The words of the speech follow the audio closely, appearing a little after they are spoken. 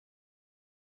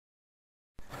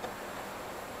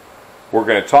we're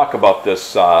going to talk about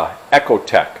this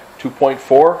Ecotec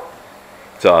 2.4.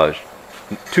 It's a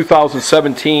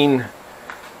 2017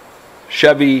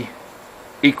 Chevy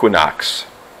Equinox,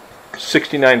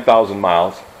 69,000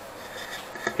 miles.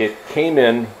 It came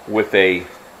in with a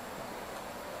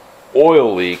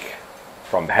oil leak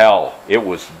from hell. It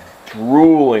was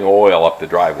drooling oil up the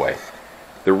driveway.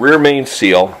 The rear main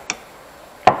seal,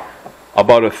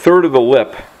 about a third of the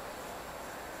lip,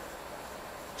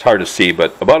 it's hard to see,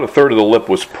 but about a third of the lip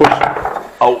was pushed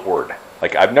outward.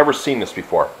 Like, I've never seen this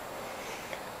before.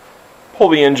 Pull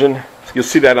the engine, you'll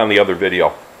see that on the other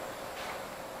video.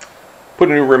 Put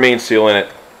a new rear main seal in it,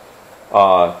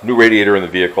 new radiator in the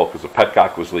vehicle because the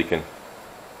petcock was leaking,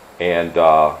 and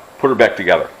put her back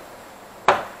together.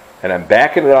 And I'm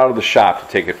backing it out of the shop to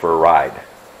take it for a ride.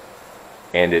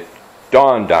 And it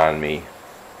dawned on me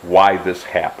why this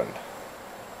happened.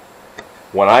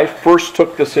 When I first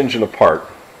took this engine apart,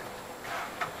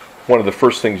 one of the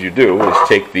first things you do is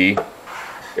take the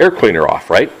air cleaner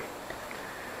off, right?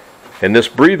 And this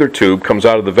breather tube comes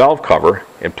out of the valve cover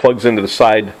and plugs into the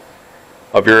side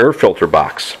of your air filter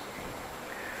box.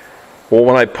 Well,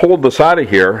 when I pulled this out of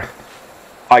here,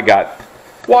 I got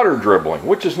water dribbling,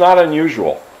 which is not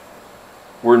unusual.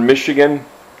 We're in Michigan,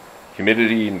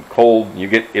 humidity and cold,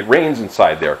 it rains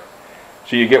inside there.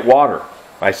 So you get water.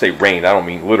 I say rain, I don't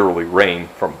mean literally rain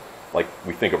from like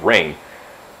we think of rain,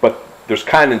 but there's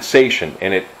condensation,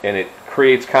 and it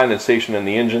creates condensation in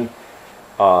the engine,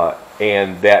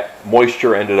 and that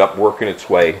moisture ended up working its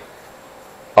way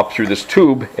up through this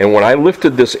tube. And when I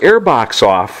lifted this air box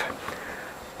off,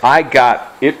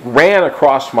 it ran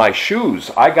across my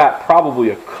shoes. I got probably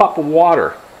a cup of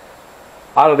water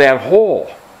out of that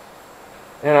hole.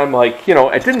 And I'm like,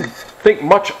 I didn't think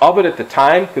much of it at the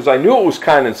time because I knew it was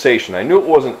condensation. I knew it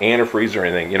wasn't antifreeze or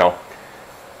anything,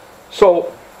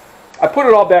 So I put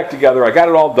it all back together. I got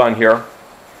it all done here.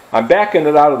 I'm backing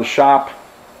it out of the shop,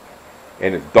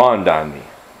 and it dawned on me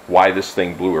why this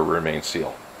thing blew a rear main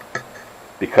seal.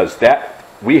 Because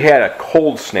we had a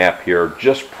cold snap here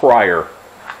just prior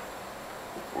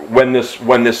when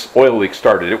this oil leak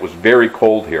started. It was very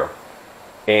cold here,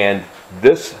 and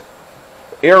this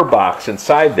air box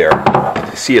inside there,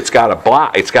 see, it's got a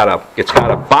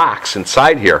box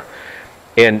inside here,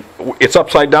 and it's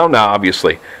upside down now,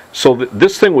 obviously. So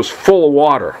this thing was full of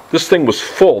water. This thing was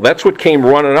full. That's what came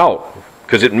running out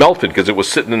because it melted because it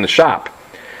was sitting in the shop.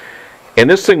 And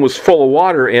this thing was full of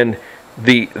water, and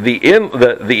the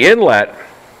inlet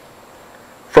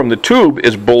from the tube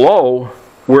is below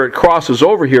where it crosses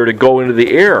over here to go into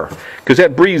the air, because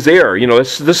that breathes air.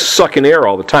 This is sucking air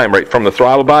all the time, right from the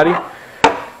throttle body.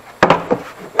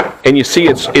 And you see,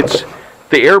 it's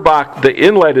the air box. The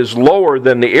inlet is lower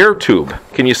than the air tube.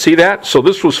 Can you see that? So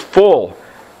this was full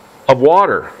of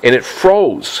water, and it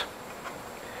froze.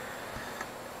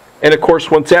 And of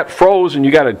course, once that froze, and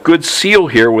you got a good seal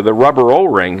here with a rubber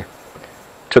O-ring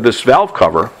to this valve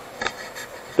cover,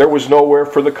 there was nowhere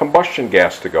for the combustion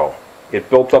gas to go. It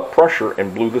built up pressure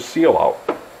and blew the seal out.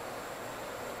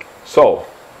 So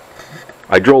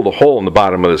I drilled a hole in the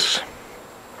bottom of this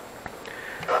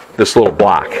little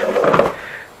block.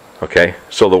 Okay,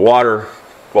 so the water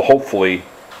will hopefully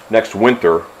next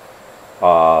winter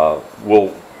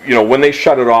when they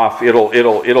shut it off,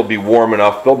 it'll be warm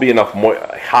enough. There'll be enough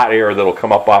hot air that'll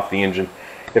come up off the engine.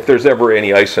 If there's ever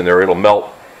any ice in there, it'll melt,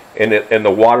 and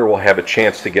the water will have a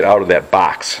chance to get out of that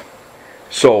box.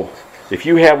 So if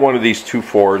you have one of these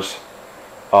 2.4s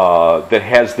that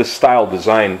has this style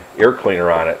design air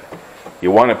cleaner on it,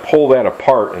 you want to pull that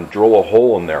apart and drill a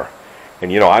hole in there.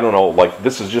 And I don't know, like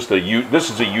this is a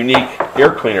unique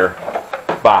air cleaner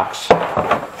box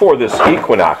for this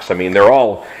Equinox. I mean,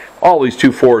 all these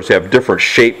 2.4s have different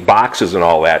shaped boxes and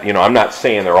all that. I'm not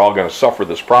saying they're all going to suffer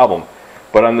this problem,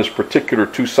 but on this particular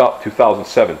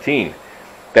 2017,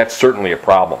 that's certainly a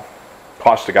problem.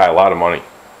 Cost the guy a lot of money.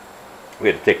 We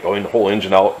had to take the whole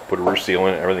engine out, put a rear seal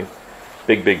in it, everything.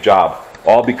 Big job.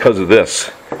 All because of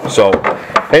this. So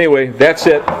anyway, that's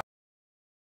it.